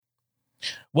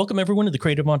Welcome everyone to the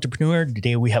Creative Entrepreneur.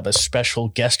 Today we have a special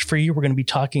guest for you. We're going to be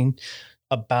talking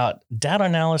about data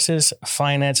analysis,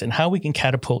 finance, and how we can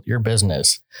catapult your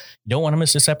business. You don't want to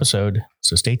miss this episode,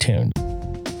 so stay tuned.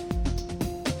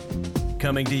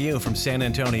 Coming to you from San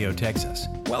Antonio, Texas.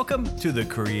 Welcome to the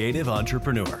Creative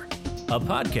Entrepreneur, a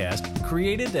podcast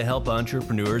created to help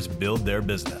entrepreneurs build their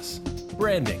business.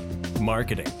 Branding,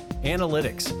 marketing,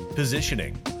 analytics,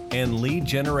 positioning, and lead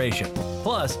generation,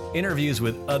 plus interviews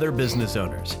with other business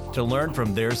owners to learn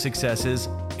from their successes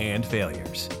and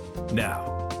failures.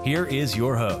 Now, here is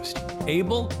your host,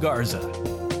 Abel Garza.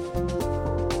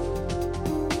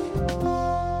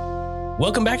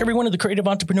 Welcome back, everyone, to the Creative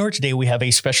Entrepreneur. Today, we have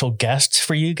a special guest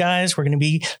for you guys. We're going to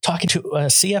be talking to a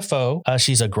CFO.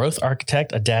 She's a growth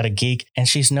architect, a data geek, and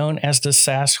she's known as the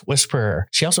SaaS Whisperer.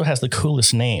 She also has the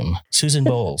coolest name, Susan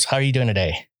Bowles. How are you doing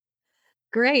today?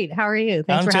 Great. How are you?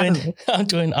 Thanks for having me. I'm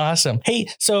doing awesome. Hey,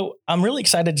 so I'm really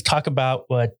excited to talk about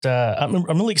I'm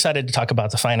really excited to talk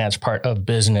about the finance part of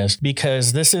business,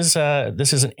 because this is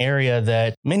an area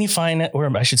that many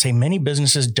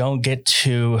businesses don't get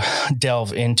to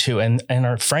delve into and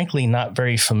are frankly not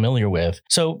very familiar with.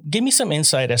 So give me some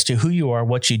insight as to who you are,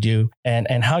 what you do,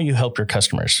 and how you help your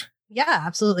customers. Yeah,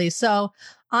 absolutely. So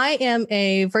I am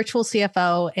a virtual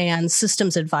CFO and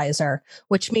systems advisor,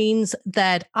 which means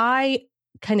that I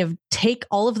kind of take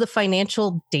all of the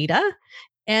financial data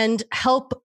and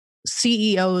help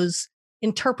CEOs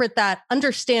interpret that,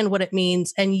 understand what it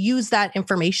means, and use that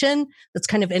information that's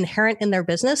kind of inherent in their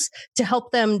business to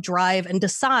help them drive and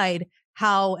decide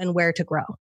how and where to grow.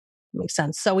 Makes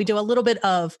sense. So we do a little bit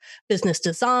of business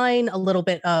design, a little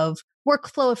bit of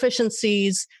workflow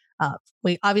efficiencies.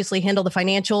 We obviously handle the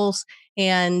financials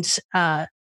and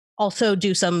also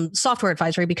do some software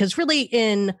advisory, because really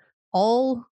in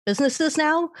all businesses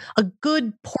now, a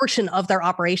good portion of their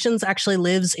operations actually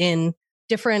lives in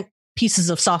different pieces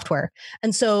of software.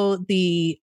 And so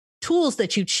the tools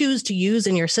that you choose to use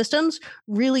in your systems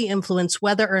really influence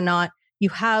whether or not you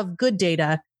have good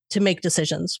data to make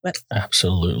decisions.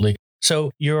 Absolutely.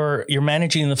 So you're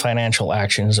managing the financial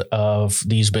actions of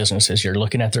these businesses. You're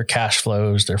looking at their cash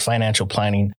flows, their financial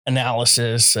planning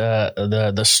analysis,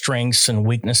 the strengths and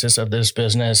weaknesses of this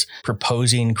business,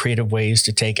 proposing creative ways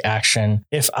to take action.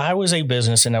 If I was a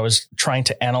business and I was trying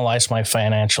to analyze my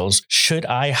financials, should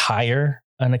I hire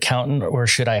an accountant or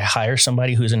should I hire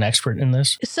somebody who's an expert in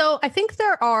this? So I think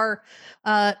there are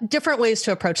different ways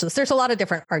to approach this. There's a lot of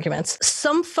different arguments.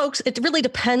 Some folks, it really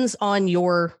depends on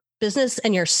your business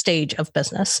and your stage of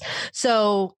business.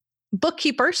 So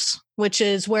bookkeepers, which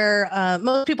is where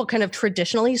most people kind of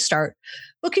traditionally start,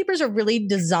 bookkeepers are really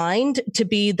designed to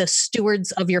be the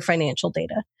stewards of your financial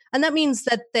data. And that means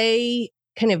that they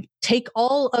kind of take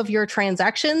all of your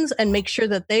transactions and make sure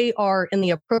that they are in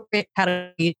the appropriate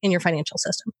category in your financial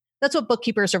system. That's what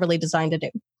bookkeepers are really designed to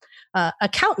do.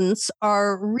 Accountants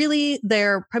are really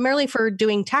there primarily for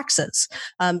doing taxes.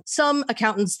 Some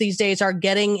accountants these days are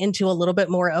getting into a little bit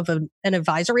more of an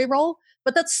advisory role,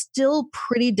 but that's still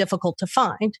pretty difficult to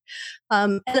find.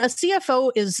 And a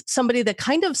CFO is somebody that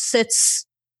kind of sits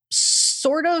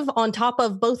sort of on top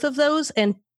of both of those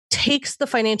and takes the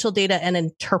financial data and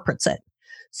interprets it.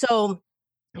 So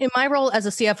in my role as a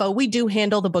CFO, we do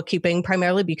handle the bookkeeping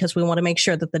primarily because we want to make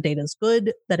sure that the data is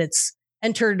good, that it's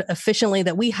entered efficiently,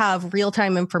 that we have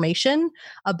real-time information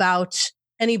about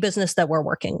any business that we're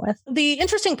working with. The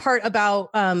interesting part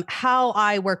about how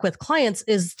I work with clients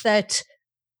is that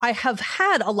I have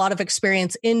had a lot of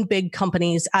experience in big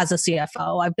companies as a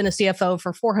CFO. I've been a CFO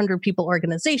for 400 people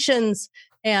organizations,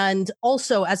 and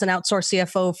also as an outsourced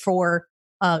CFO for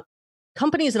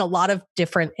companies in a lot of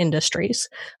different industries,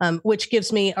 which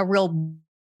gives me a real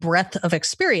breadth of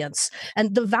experience.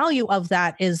 And the value of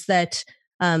that is that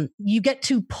you get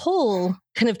to pull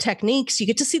kind of techniques. You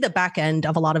get to see the back end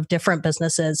of a lot of different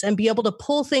businesses and be able to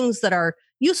pull things that are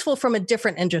useful from a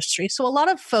different industry. So a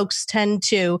lot of folks tend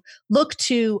to look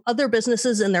to other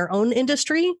businesses in their own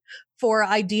industry for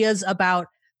ideas about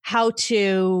how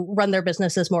to run their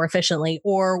businesses more efficiently,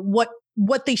 or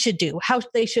what they should do, how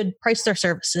they should price their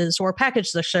services or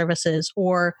package their services,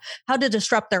 or how to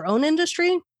disrupt their own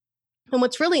industry. And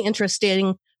what's really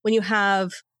interesting when you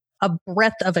have a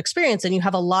breadth of experience and you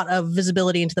have a lot of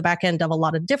visibility into the back end of a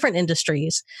lot of different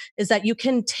industries is that you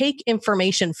can take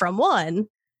information from one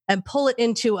and pull it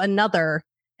into another,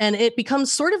 and it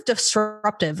becomes sort of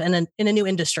disruptive in a new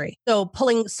industry. So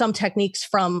pulling some techniques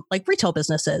from like retail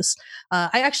businesses.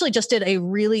 I actually just did a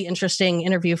really interesting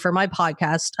interview for my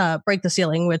podcast, Break the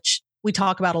Ceiling, which we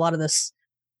talk about a lot of this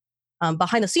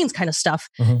behind the scenes kind of stuff.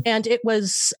 Mm-hmm. And it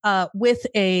was with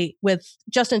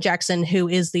Justin Jackson, who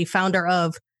is the founder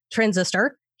of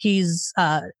Transistor. He's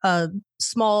a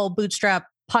small bootstrap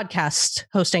podcast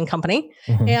hosting company,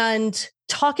 and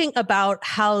talking about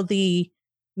how the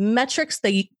metrics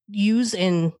they use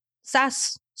in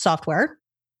SaaS software.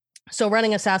 So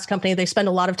running a SaaS company, they spend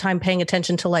a lot of time paying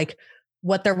attention to like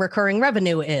what their recurring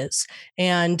revenue is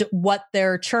and what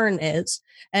their churn is,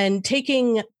 and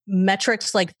taking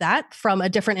metrics like that from a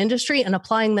different industry and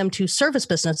applying them to service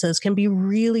businesses can be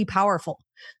really powerful.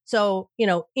 So,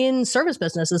 in service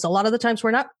businesses, a lot of the times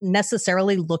we're not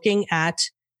necessarily looking at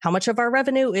how much of our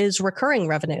revenue is recurring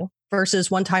revenue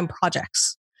versus one-time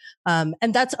projects. And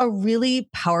that's a really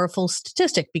powerful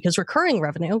statistic, because recurring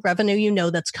revenue,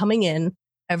 that's coming in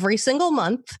every single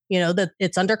month, that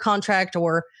it's under contract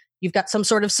or you've got some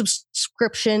sort of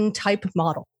subscription type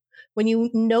model. When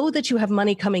you know that you have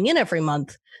money coming in every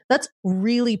month, that's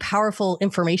really powerful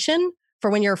information for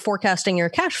when you're forecasting your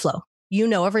cash flow.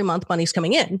 Every month money's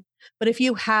coming in. But if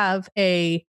you have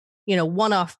a,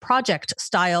 one-off project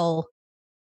style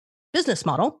business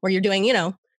model where you're doing,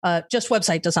 just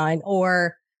website design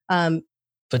or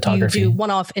photography, you do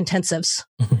one-off intensives.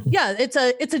 Yeah, it's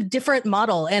a different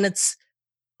model, and it's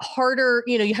harder.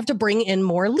 You have to bring in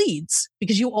more leads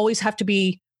because you always have to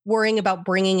be worrying about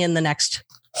bringing in the next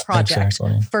project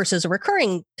versus a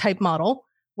recurring type model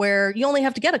where you only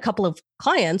have to get a couple of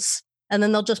clients and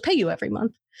then they'll just pay you every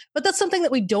month. But that's something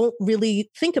that we don't really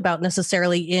think about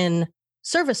necessarily in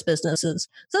service businesses.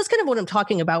 So that's kind of what I'm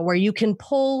talking about, where you can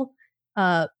pull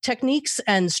techniques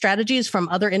and strategies from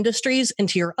other industries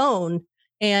into your own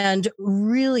and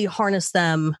really harness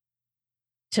them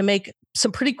to make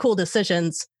some pretty cool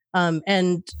decisions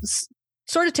and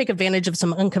sort of take advantage of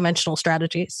some unconventional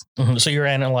strategies. So you're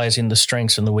analyzing the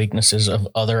strengths and the weaknesses of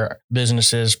other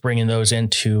businesses, bringing those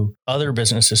into other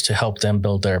businesses to help them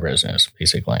build their business,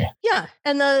 basically. Yeah.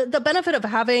 And the benefit of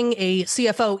having a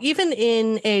CFO, even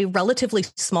in a relatively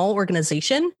small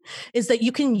organization, is that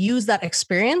you can use that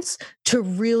experience to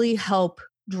really help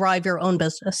drive your own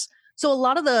business. So a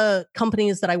lot of the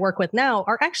companies that I work with now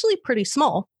are actually pretty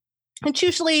small. It's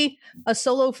usually a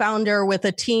solo founder with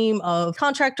a team of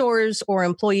contractors or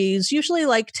employees, usually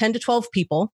like 10 to 12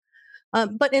 people.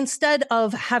 But instead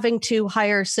of having to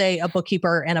hire, say, a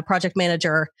bookkeeper and a project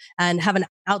manager and have an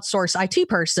outsourced IT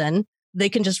person, they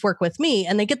can just work with me,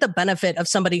 and they get the benefit of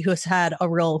somebody who has had a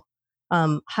real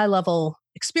high level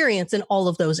experience in all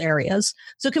of those areas.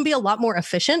 So it can be a lot more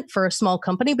efficient for a small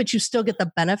company, but you still get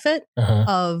the benefit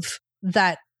of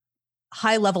that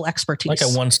high level expertise. Like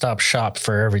a one-stop shop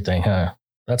for everything, huh?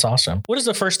 That's awesome. What is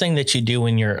the first thing that you do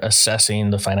when you're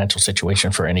assessing the financial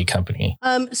situation for any company?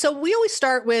 So we always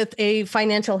start with a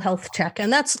financial health check,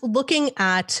 and that's looking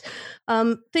at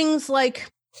things like,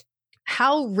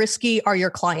 how risky are your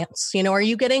clients? Are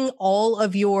you getting all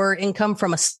of your income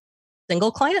from a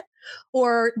single client?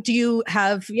 Or do you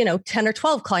have, 10 or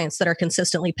 12 clients that are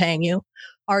consistently paying you?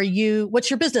 What's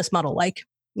your business model like?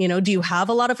 Do you have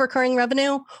a lot of recurring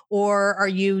revenue, or are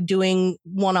you doing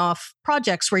one-off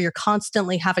projects where you're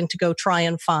constantly having to go try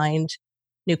and find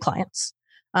new clients?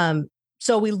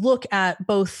 So we look at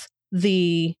both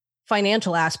the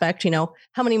financial aspect,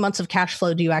 how many months of cash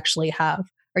flow do you actually have?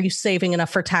 Are you saving enough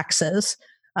for taxes?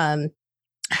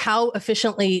 How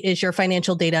efficiently is your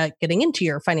financial data getting into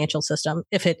your financial system,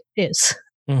 if it is?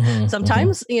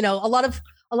 Sometimes, a lot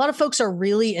of folks are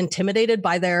really intimidated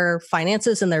by their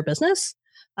finances in their business.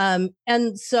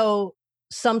 And so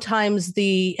sometimes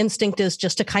the instinct is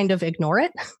just to kind of ignore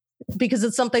it because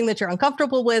it's something that you're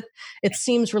uncomfortable with. It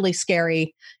seems really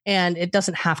scary, and it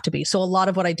doesn't have to be. So a lot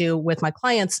of what I do with my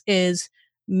clients is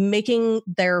making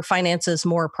their finances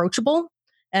more approachable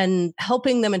and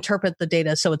helping them interpret the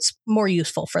data so it's more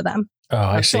useful for them. Oh,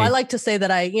 I see. So I like to say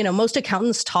that most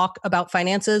accountants talk about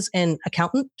finances in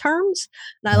accountant terms,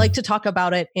 and I like to talk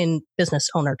about it in business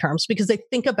owner terms because they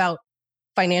think about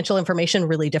financial information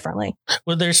really differently.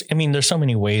 Well, there's so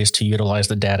many ways to utilize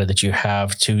the data that you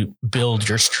have to build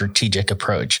your strategic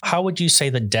approach. How would you say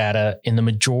the data in the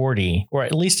majority, or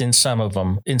at least in some of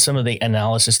them, in some of the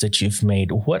analysis that you've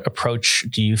made, what approach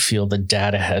do you feel the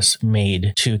data has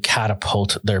made to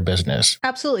catapult their business?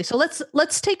 Absolutely. So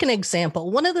let's take an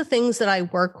example. One of the things that I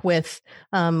work with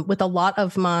a lot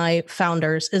of my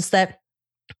founders is that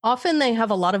often they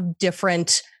have a lot of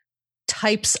different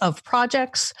types of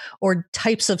projects or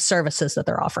types of services that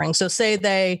they're offering. So say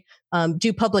they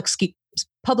do public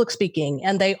speaking,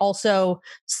 and they also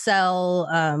sell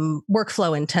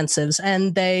workflow intensives,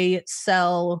 and they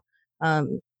sell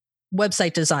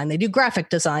website design, they do graphic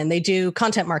design, they do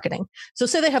content marketing. So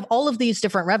say they have all of these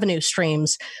different revenue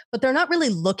streams, but they're not really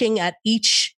looking at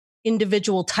each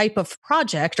individual type of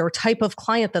project or type of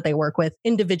client that they work with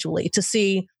individually to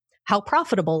see how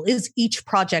profitable is each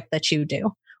project that you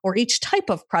do. or each type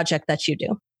of project that you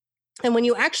do. And when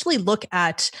you actually look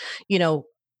at,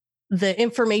 the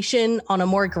information on a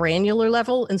more granular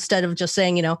level, instead of just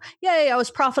saying, yay, I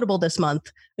was profitable this month,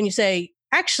 when you say,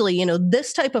 actually,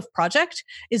 this type of project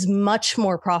is much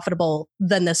more profitable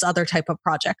than this other type of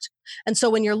project. And so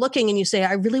when you're looking and you say,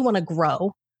 I really want to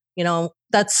grow,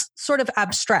 that's sort of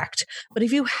abstract. But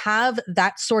if you have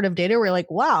that sort of data where you're like,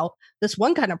 wow, this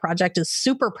one kind of project is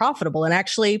super profitable and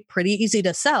actually pretty easy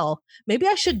to sell, maybe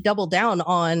I should double down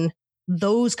on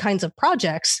those kinds of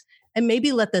projects and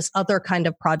maybe let this other kind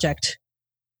of project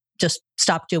just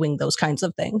stop doing those kinds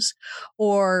of things.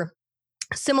 Or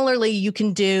similarly, you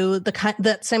can do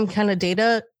that same kind of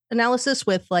data analysis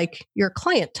with like your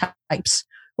client types.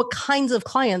 What kinds of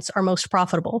clients are most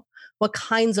profitable? What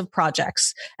kinds of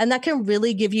projects? And that can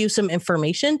really give you some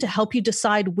information to help you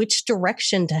decide which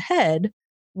direction to head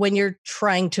when you're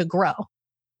trying to grow.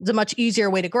 It's a much easier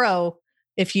way to grow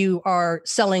if you are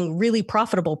selling really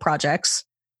profitable projects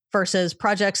versus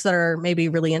projects that are maybe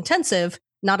really intensive,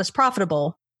 not as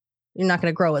profitable. You're not going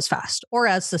to grow as fast or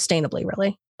as sustainably,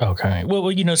 really. Okay.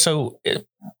 Well, so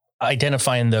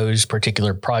identifying those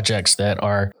particular projects that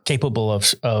are capable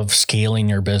of scaling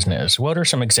your business. What are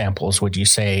some examples, would you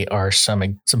say, are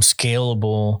some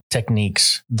scalable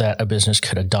techniques that a business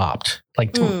could adopt?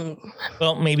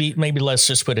 Well, maybe let's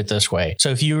just put it this way. So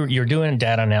if you're doing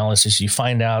data analysis, you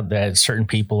find out that certain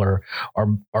people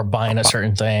are buying a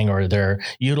certain thing, or they're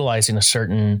utilizing a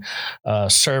certain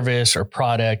service or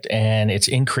product, and it's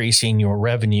increasing your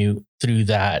revenue through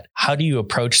that. How do you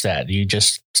approach that? Do you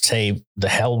just say, the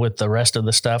hell with the rest of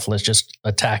the stuff, let's just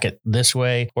attack it this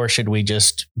way? Or should we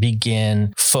just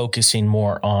begin focusing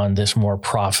more on this more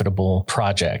profitable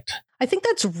project? I think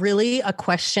that's really a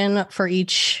question for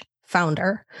each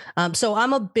founder. So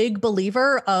I'm a big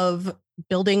believer of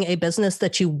building a business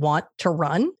that you want to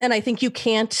run. And I think you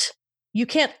can't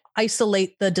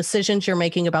isolate the decisions you're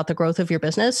making about the growth of your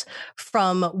business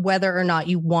from whether or not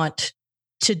you want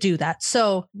to do that.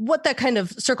 So what that kind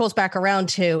of circles back around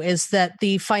to is that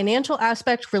the financial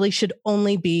aspect really should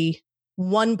only be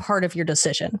one part of your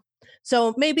decision.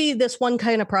 So maybe this one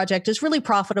kind of project is really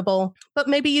profitable, but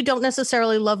maybe you don't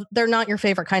necessarily they're not your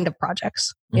favorite kind of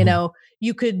projects.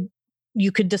 Mm-hmm.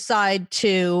 You could decide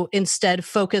to instead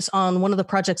focus on one of the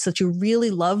projects that you really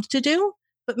love to do,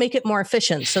 but make it more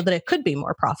efficient so that it could be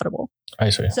more profitable. I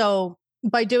see. So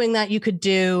by doing that, you could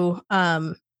do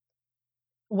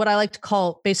what I like to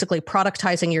call basically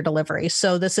productizing your delivery.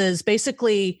 So this is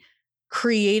basically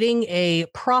creating a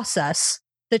process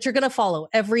that you're going to follow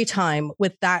every time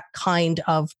with that kind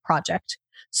of project.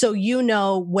 So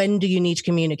when do you need to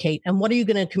communicate, and what are you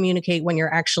going to communicate when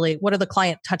what are the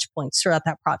client touch points throughout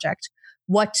that project?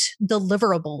 What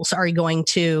deliverables are you going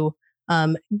to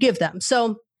give them?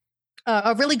 So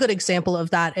a really good example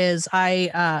of that is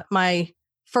my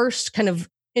first kind of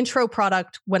intro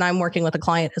product when I'm working with a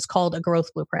client is called a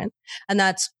growth blueprint. And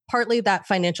that's partly that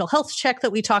financial health check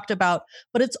that we talked about,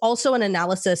 but it's also an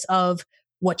analysis of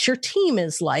what your team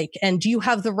is like. And do you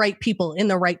have the right people in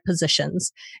the right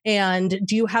positions? And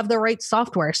do you have the right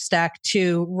software stack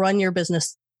to run your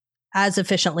business as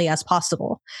efficiently as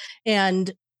possible?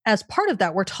 And as part of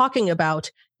that, we're talking about,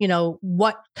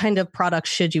 what kind of products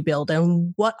should you build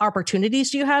and what opportunities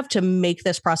do you have to make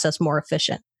this process more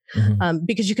efficient? Mm-hmm.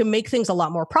 Because you can make things a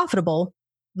lot more profitable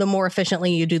the more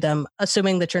efficiently you do them,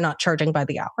 assuming that you're not charging by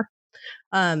the hour.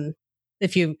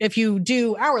 If you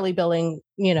do hourly billing,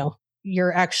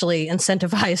 you're actually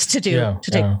incentivized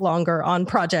to take longer on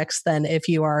projects than if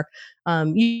you are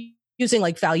using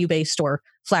like value-based or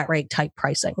flat rate type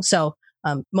pricing. So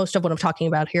most of what I'm talking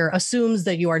about here assumes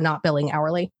that you are not billing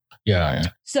hourly. Yeah.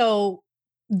 So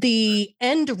the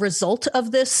end result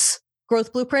of this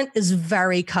growth blueprint is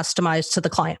very customized to the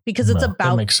client because it's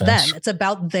about them. It's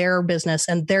about their business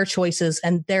and their choices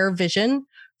and their vision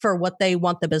for what they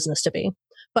want the business to be.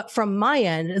 But from my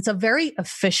end, it's a very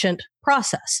efficient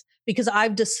process because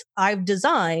I've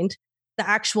designed the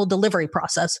actual delivery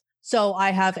process. So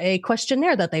I have a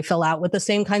questionnaire that they fill out with the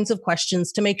same kinds of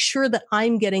questions to make sure that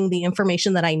I'm getting the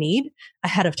information that I need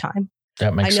ahead of time.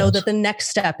 That makes sense. I know that the next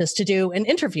step is to do an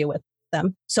interview with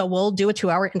them. So we'll do a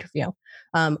 2-hour interview.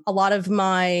 A lot of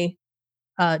my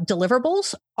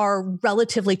deliverables are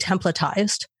relatively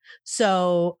templatized.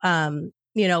 So,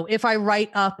 if I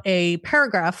write up a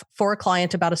paragraph for a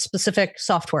client about a specific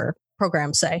software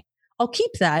program, say, I'll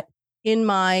keep that in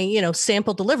my,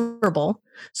 sample deliverable.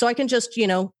 So I can just,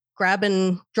 grab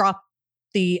and drop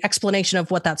the explanation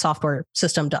of what that software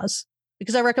system does,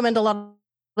 because I recommend a lot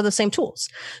of the same tools.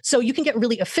 So you can get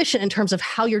really efficient in terms of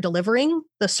how you're delivering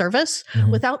the service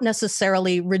without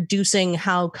necessarily reducing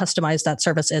how customized that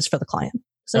service is for the client.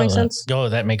 Does that make sense?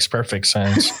 That makes perfect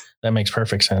sense. That makes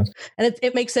perfect sense. And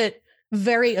it makes it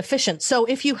very efficient. So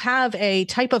if you have a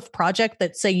type of project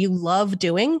that, say, you love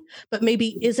doing, but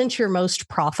maybe isn't your most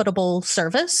profitable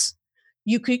service,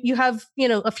 you have,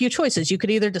 a few choices. You could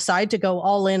either decide to go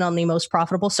all in on the most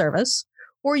profitable service,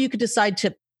 or you could decide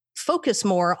to focus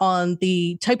more on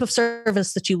the type of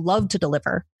service that you love to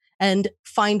deliver and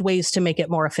find ways to make it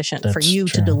more efficient for you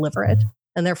to deliver it,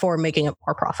 and therefore making it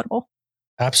more profitable.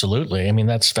 Absolutely. I mean,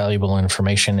 that's valuable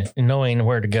information, knowing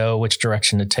where to go, which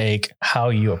direction to take, how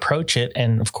you approach it,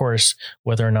 and of course,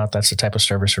 whether or not that's the type of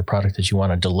service or product that you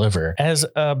want to deliver. As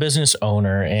a business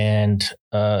owner and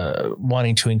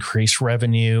wanting to increase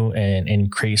revenue and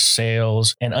increase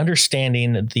sales, and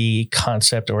understanding the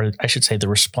concept, or I should say the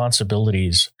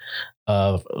responsibilities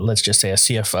of, let's just say, a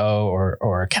CFO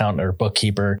or accountant or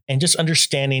bookkeeper, and just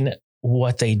understanding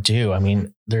what they do. I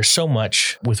mean, there's so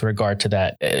much with regard to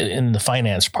that in the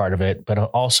finance part of it, but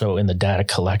also in the data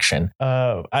collection.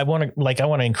 I want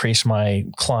to increase my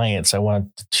clients. I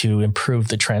want to improve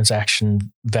the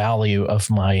transaction value of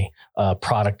my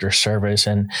product or service,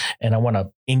 and I want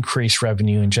to increase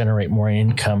revenue and generate more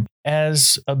income.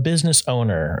 As a business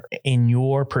owner, in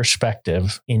your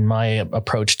perspective, in my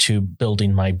approach to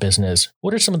building my business,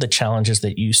 what are some of the challenges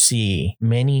that you see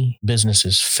many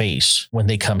businesses face when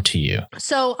they come to you?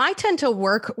 So I tend to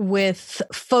work with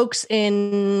folks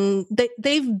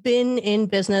they've been in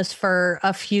business for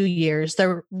a few years.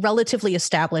 They're relatively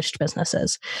established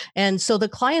businesses. And so the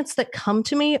clients that come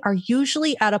to me are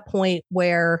usually at a point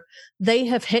where they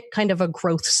have hit kind of a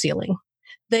growth ceiling.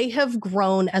 They have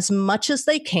grown as much as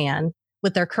they can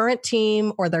with their current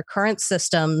team or their current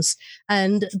systems,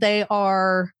 and they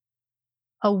are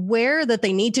aware that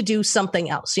they need to do something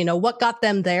else. What got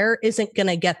them there isn't going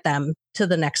to get them to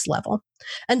the next level.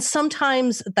 And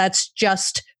sometimes that's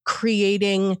just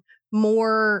creating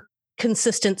more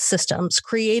consistent systems,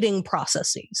 creating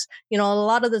processes. A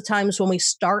lot of the times when we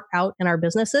start out in our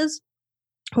businesses,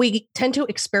 we tend to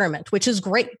experiment, which is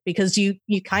great because you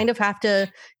kind of have to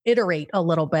iterate a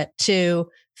little bit to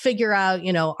figure out,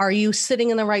 are you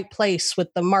sitting in the right place with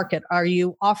the market? Are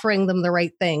you offering them the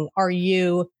right thing? Are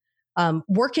you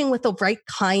working with the right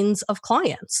kinds of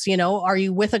clients? Are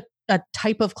you with a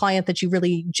type of client that you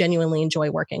really genuinely enjoy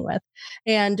working with?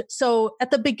 And so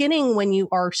at the beginning, when you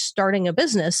are starting a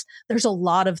business, there's a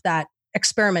lot of that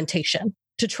experimentation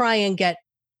to try and get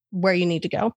where you need to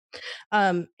go.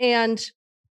 And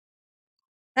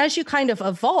as you kind of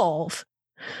evolve,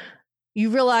 you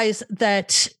realize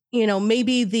that,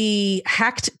 maybe the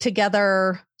hacked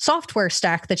together software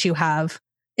stack that you have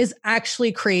is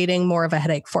actually creating more of a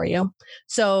headache for you.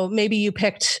 So maybe you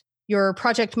picked your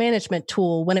project management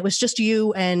tool when it was just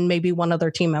you and maybe one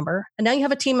other team member. And now you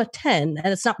have a team of 10 and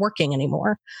it's not working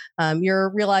anymore. You're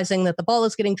realizing that the ball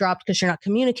is getting dropped because you're not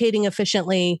communicating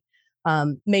efficiently.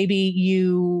 Maybe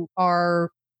you are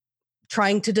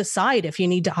trying to decide if you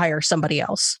need to hire somebody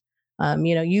else.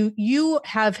 You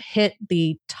have hit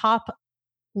the top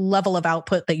level of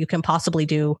output that you can possibly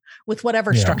do with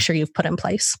whatever structure you've put in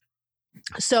place.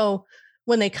 So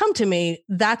when they come to me,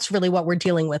 that's really what we're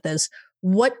dealing with is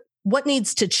what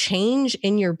needs to change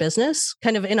in your business,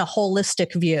 kind of in a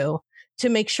holistic view, to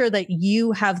make sure that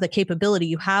you have the capability,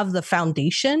 you have the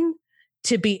foundation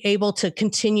to be able to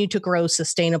continue to grow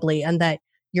sustainably, and that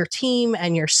your team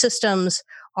and your systems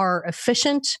are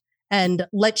efficient and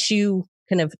let you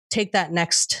kind of take that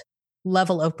next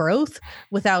level of growth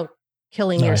without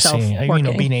killing yourself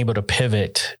working. Being able to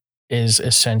pivot is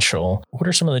essential. What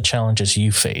are some of the challenges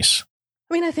you face?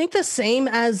 I mean, I think the same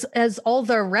as all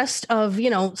the rest of,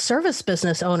 service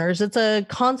business owners. It's a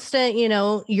constant,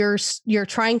 you're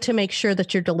trying to make sure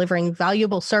that you're delivering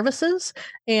valuable services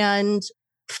and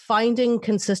finding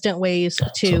consistent ways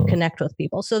to connect with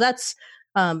people. So that's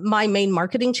my main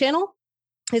marketing channel,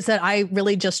 is that I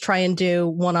really just try and do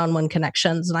one-on-one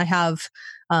connections. And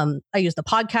I use the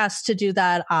podcast to do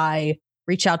that. I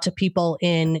reach out to people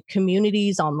in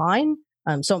communities online.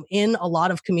 So I'm in a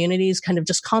lot of communities, kind of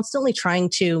just constantly trying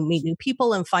to meet new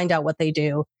people and find out what they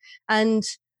do. And,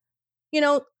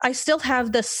 I still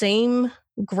have the same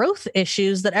growth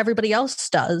issues that everybody else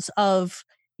does of,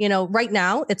 right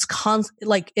now it's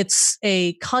it's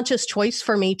a conscious choice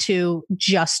for me to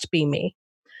just be me.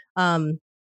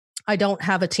 I don't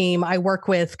have a team. I work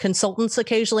with consultants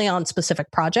occasionally on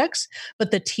specific projects,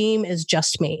 but the team is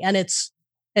just me, and it's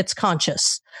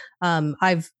conscious.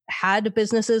 I've had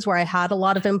businesses where I had a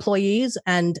lot of employees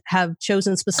and have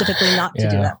chosen specifically not to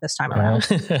do that this time around.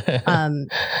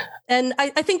 And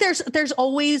I think there's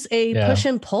always a push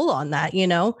and pull on that.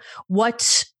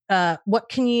 What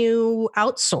can you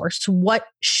outsource? What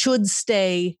should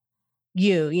stay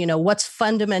you know, what's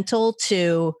fundamental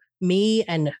to me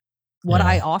and what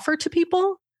I offer to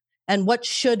people, and what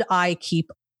should I keep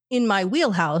in my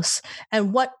wheelhouse,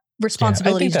 and what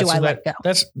responsibilities do I let go?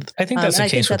 I think that's the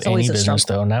case with any business,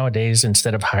 though. Nowadays,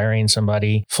 instead of hiring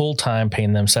somebody full time,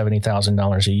 paying them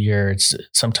 $70,000 a year,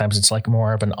 sometimes it's like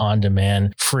more of an on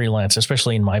demand freelance,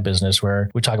 especially in my business where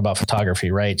we talk about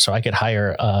photography, right? So I could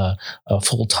hire a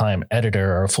full time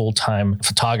editor or a full time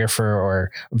photographer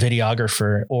or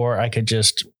videographer, or I could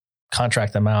just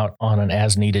contract them out on an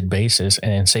as needed basis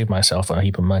and save myself a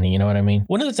heap of money. You know what I mean?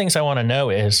 One of the things I want to know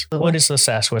is, what is the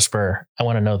SaaS Whisperer? I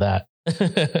want to know that. So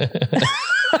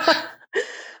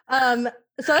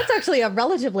that's actually a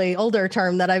relatively older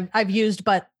term that I've used,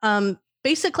 but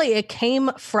basically it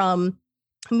came from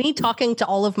me talking to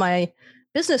all of my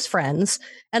business friends,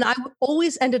 and I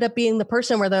always ended up being the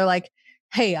person where they're like,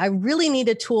 hey, I really need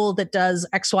a tool that does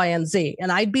X, Y, and Z.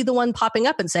 And I'd be the one popping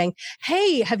up and saying,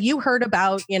 hey, have you heard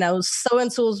about, you know,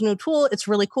 so-and-so's new tool? It's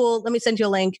really cool. Let me send you a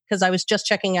link because I was just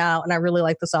checking out and I really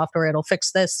like the software. It'll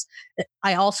fix this.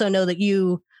 I also know that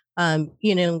you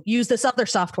use this other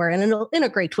software and it'll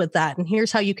integrate with that. And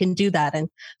here's how you can do that. And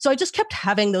so I just kept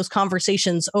having those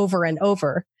conversations over and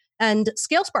over. And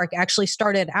ScaleSpark actually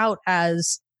started out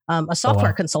as a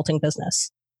software consulting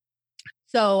business.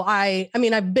 So I've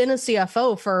been a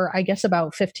CFO for, I guess,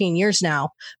 about 15 years now,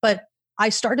 but I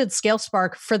started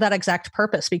ScaleSpark for that exact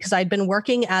purpose because I'd been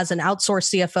working as an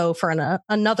outsourced CFO for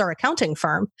another accounting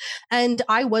firm. And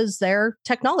I was their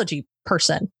technology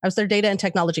person. I was their data and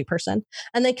technology person.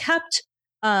 And they kept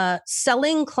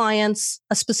selling clients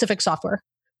a specific software.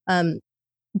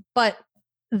 But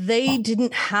they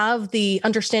didn't have the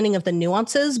understanding of the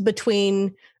nuances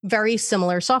between very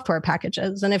similar software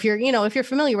packages. And if you're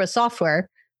familiar with software,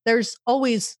 there's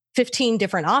always 15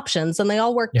 different options and they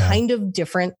all work kind of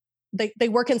different. They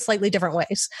work in slightly different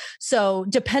ways. So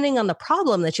depending on the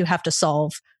problem that you have to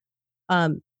solve,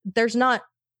 there's not,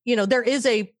 there is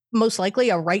most likely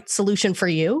a right solution for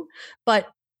you. But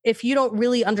if you don't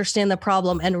really understand the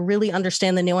problem and really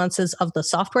understand the nuances of the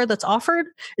software that's offered,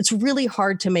 it's really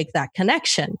hard to make that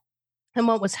connection. And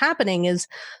what was happening is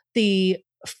the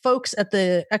folks at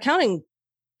the accounting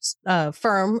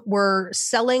firm were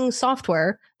selling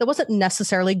software that wasn't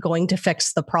necessarily going to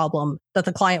fix the problem that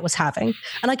the client was having.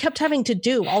 And I kept having to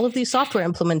do all of these software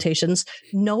implementations,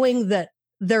 knowing that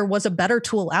there was a better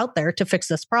tool out there to fix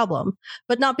this problem,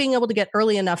 but not being able to get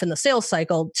early enough in the sales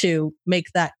cycle to make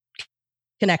that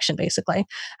connection, basically.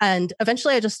 And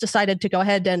eventually I just decided to go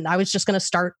ahead and I was just going to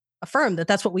start a firm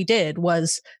that's what we did,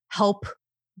 was help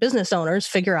business owners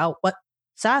figure out what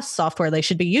SaaS software they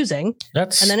should be using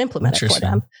and then implement it for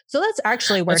them. So that's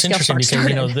actually where ScaleSpark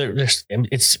started.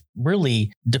 It's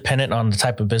really dependent on the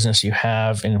type of business you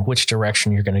have and which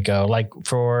direction you're going to go. Like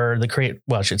for the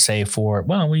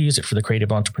we use it for the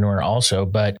creative entrepreneur also,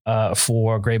 but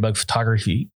for Graybug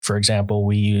Photography, for example,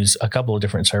 we use a couple of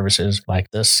different services,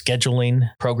 like the scheduling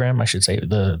program,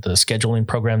 the scheduling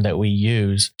program that we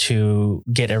use to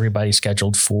get everybody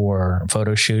scheduled for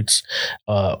photo shoots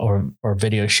or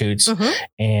video shoots. Mm-hmm.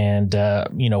 And,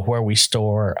 where we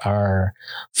store our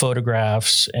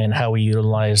photographs and how we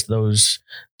utilize those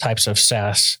types of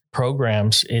SaaS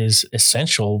programs is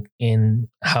essential in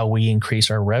how we increase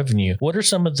our revenue. What are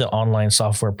some of the online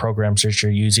software programs that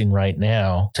you're using right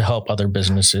now to help other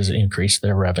businesses increase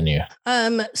their revenue?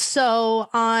 So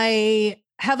I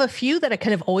have a few that I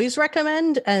kind of always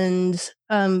recommend, and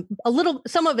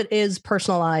some of it is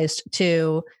personalized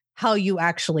to how you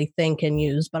actually think and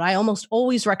use. But I almost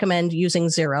always recommend using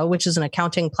Xero, which is an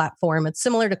accounting platform. It's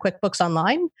similar to QuickBooks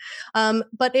Online,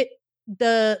 but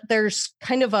there's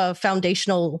kind of a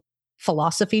foundational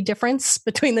philosophy difference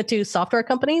between the two software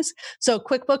companies. So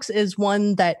QuickBooks is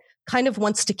one that kind of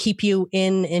wants to keep you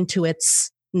into its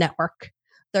network.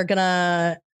 They're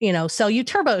gonna, sell you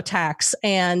TurboTax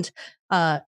and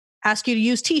ask you to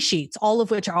use T-Sheets, all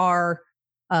of which are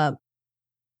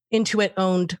Intuit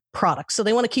owned products. So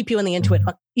they want to keep you in the Intuit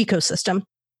ecosystem.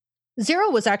 Xero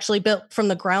was actually built from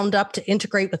the ground up to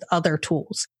integrate with other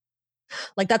tools.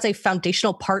 Like that's a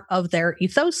foundational part of their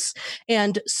ethos.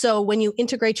 And so when you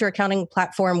integrate your accounting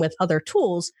platform with other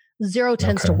tools, Xero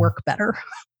tends to work better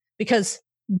because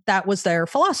that was their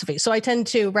philosophy. So I tend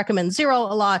to recommend Xero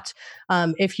a lot.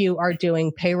 If you are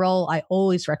doing payroll, I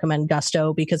always recommend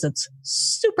Gusto because it's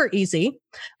super easy.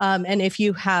 And if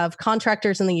you have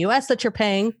contractors in the US that you're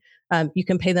paying, you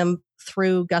can pay them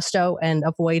through Gusto and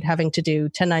avoid having to do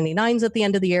 1099s at the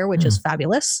end of the year, which is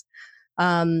fabulous.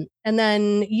 And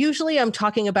then usually I'm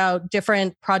talking about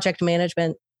different project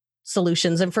management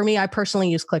solutions. And for me, I personally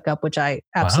use ClickUp, which I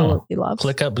absolutely love.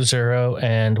 ClickUp, Xero,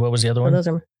 and what was the other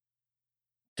one?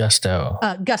 Gusto.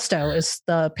 Gusto is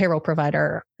the payroll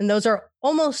provider. And those are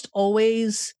almost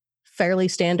always fairly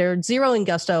standard. Xero and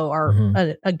Gusto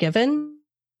are a given.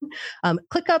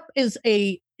 ClickUp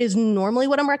is normally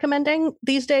what I'm recommending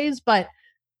these days, but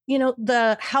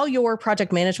how your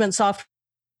project management software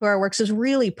works is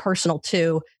really personal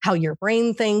to how your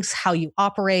brain thinks, how you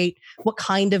operate, what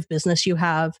kind of business you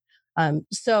have.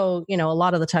 So a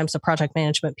lot of the times the project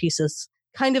management piece is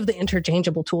kind of the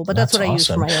interchangeable tool, but that's what I use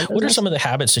for my own business. What are some of the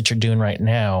habits that you're doing right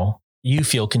now you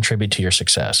feel contribute to your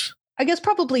success? I guess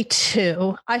probably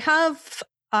two. I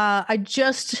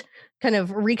just kind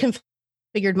of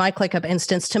reconfigured my ClickUp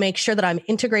instance to make sure that I'm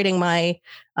integrating my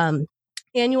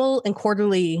annual and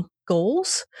quarterly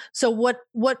goals. So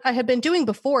what I had been doing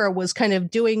before was kind of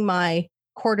doing my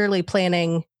quarterly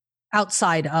planning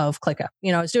outside of ClickUp.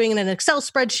 I was doing it in an Excel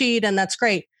spreadsheet, and that's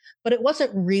great, but it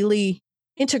wasn't really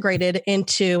integrated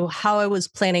into how I was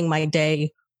planning my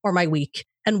day or my week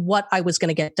and what I was going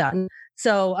to get done.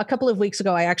 So a couple of weeks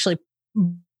ago, I actually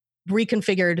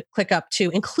reconfigured ClickUp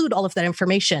to include all of that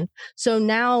information. So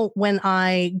now when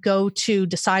I go to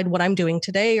decide what I'm doing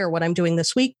today or what I'm doing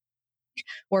this week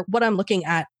or what I'm looking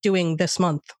at doing this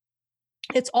month,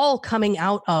 it's all coming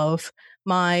out of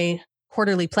my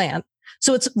quarterly plan.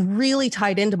 So it's really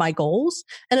tied into my goals.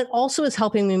 And it also is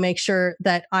helping me make sure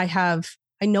that I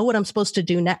know what I'm supposed to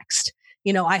do next.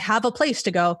 I have a place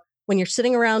to go when you're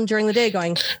sitting around during the day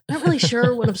going, I'm not really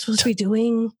sure what I'm supposed to be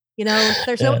doing.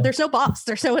 There's no boss.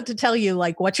 There's no one to tell you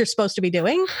like what you're supposed to be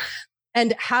doing.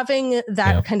 And having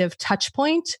that kind of touch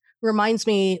point reminds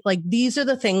me like, these are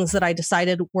the things that I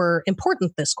decided were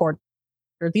important this quarter.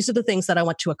 These are the things that I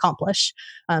want to accomplish.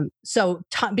 So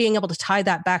being able to tie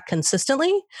that back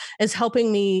consistently is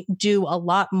helping me do a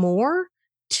lot more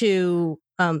to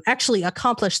actually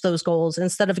accomplish those goals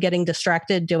instead of getting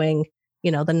distracted doing,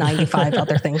 the 95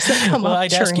 other things that come up. Well,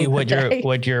 I'd ask you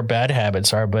what your bad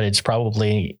habits are, but it's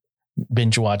probably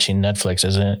binge watching Netflix,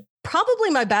 isn't it? Probably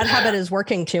my bad habit is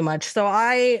working too much. So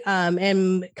I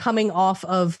am coming off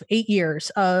of 8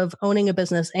 years of owning a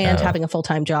business and having a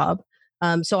full-time job.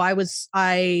 So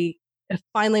I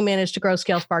finally managed to grow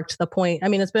ScaleSpark to the point,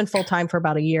 it's been full-time for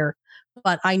about a year,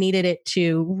 but I needed it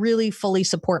to really fully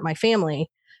support my family.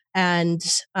 And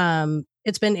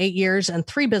it's been 8 years and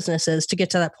 3 businesses to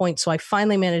get to that point. So I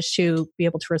finally managed to be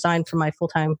able to resign from my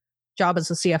full-time job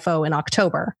as a CFO in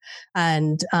October.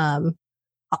 And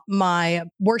my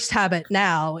worst habit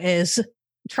now is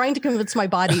trying to convince my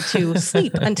body to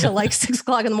sleep until like 6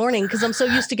 o'clock in the morning because I'm so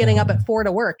used to getting up at 4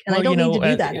 to work, and I don't need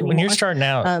to do that anymore. When you're starting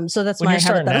out, so that's my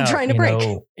habit that I'm trying to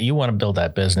break. You want to build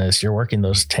that business. You're working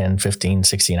those 10, 15,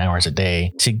 16 hours a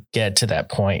day to get to that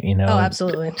point. Oh,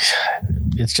 absolutely.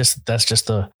 That's just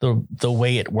the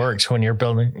way it works when you're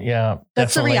building. Yeah,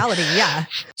 that's definitely the reality. Yeah.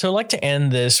 So I'd like to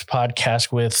end this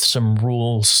podcast with some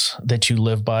rules that you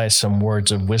live by, some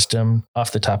words of wisdom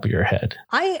off the top of your head.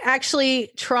 I actually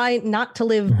try not to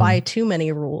live by too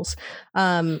many rules,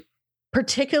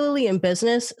 particularly in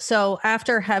business. So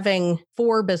after having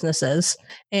 4 businesses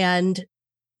and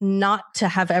not to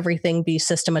have everything be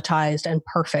systematized and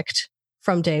perfect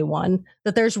from day one,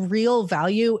 that there's real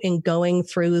value in going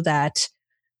through that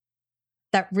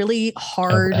really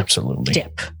hard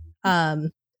dip.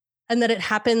 And that it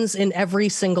happens in every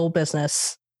single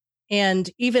business. And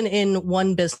even in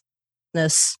one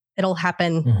business, it'll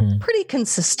happen pretty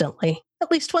consistently. At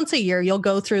least once a year, you'll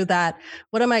go through that.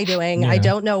 What am I doing? Yeah. I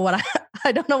don't know what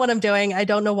I'm doing. I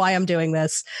don't know why I'm doing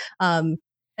this. And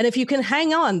if you can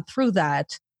hang on through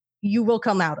that, you will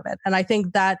come out of it. And I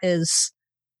think that is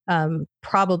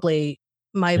probably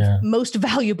my most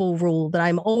valuable rule that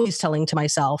I'm always telling to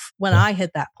myself when I hit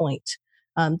that point.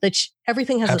 That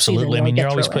everything has a season. Absolutely. You're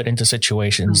always put into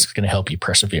situations that's going to help you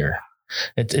persevere.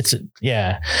 It's and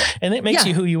it makes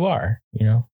you who you are.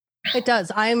 It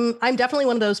does. I'm definitely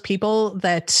one of those people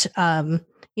that,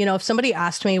 if somebody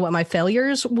asked me what my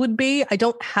failures would be, I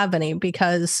don't have any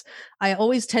because I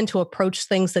always tend to approach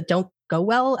things that don't go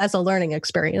well as a learning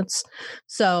experience.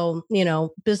 So,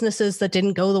 businesses that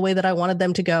didn't go the way that I wanted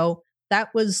them to go, that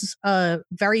was a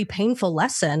very painful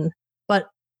lesson, but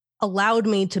allowed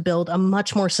me to build a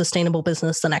much more sustainable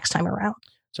business the next time around.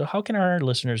 So how can our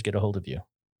listeners get a hold of you?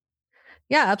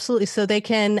 Yeah, absolutely. So they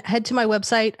can head to my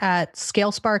website at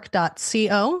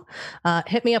scalespark.co.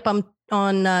 Hit me up on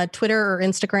Twitter or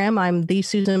Instagram. I'm the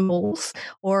Susan Bowles,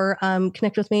 or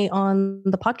connect with me on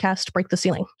the podcast, Break the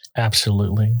Ceiling.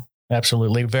 Absolutely.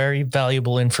 Absolutely. Very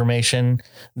valuable information.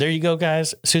 There you go,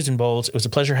 guys. Susan Bowles, it was a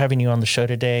pleasure having you on the show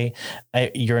today.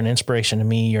 You're an inspiration to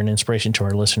me. You're an inspiration to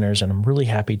our listeners, and I'm really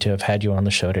happy to have had you on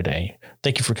the show today.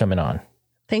 Thank you for coming on.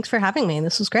 Thanks for having me.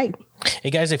 This was great. Hey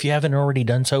guys, if you haven't already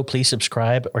done so, please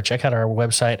subscribe or check out our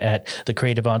website at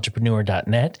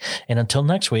thecreativeentrepreneur.net. And until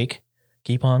next week,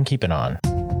 keep on keeping on.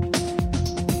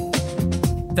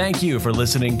 Thank you for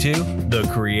listening to The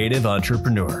Creative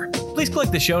Entrepreneur. Please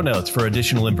click the show notes for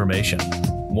additional information.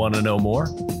 Want to know more?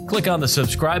 Click on the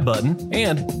subscribe button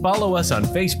and follow us on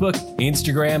Facebook,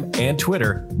 Instagram, and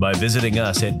Twitter by visiting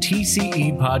us at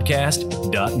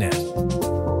tcepodcast.net.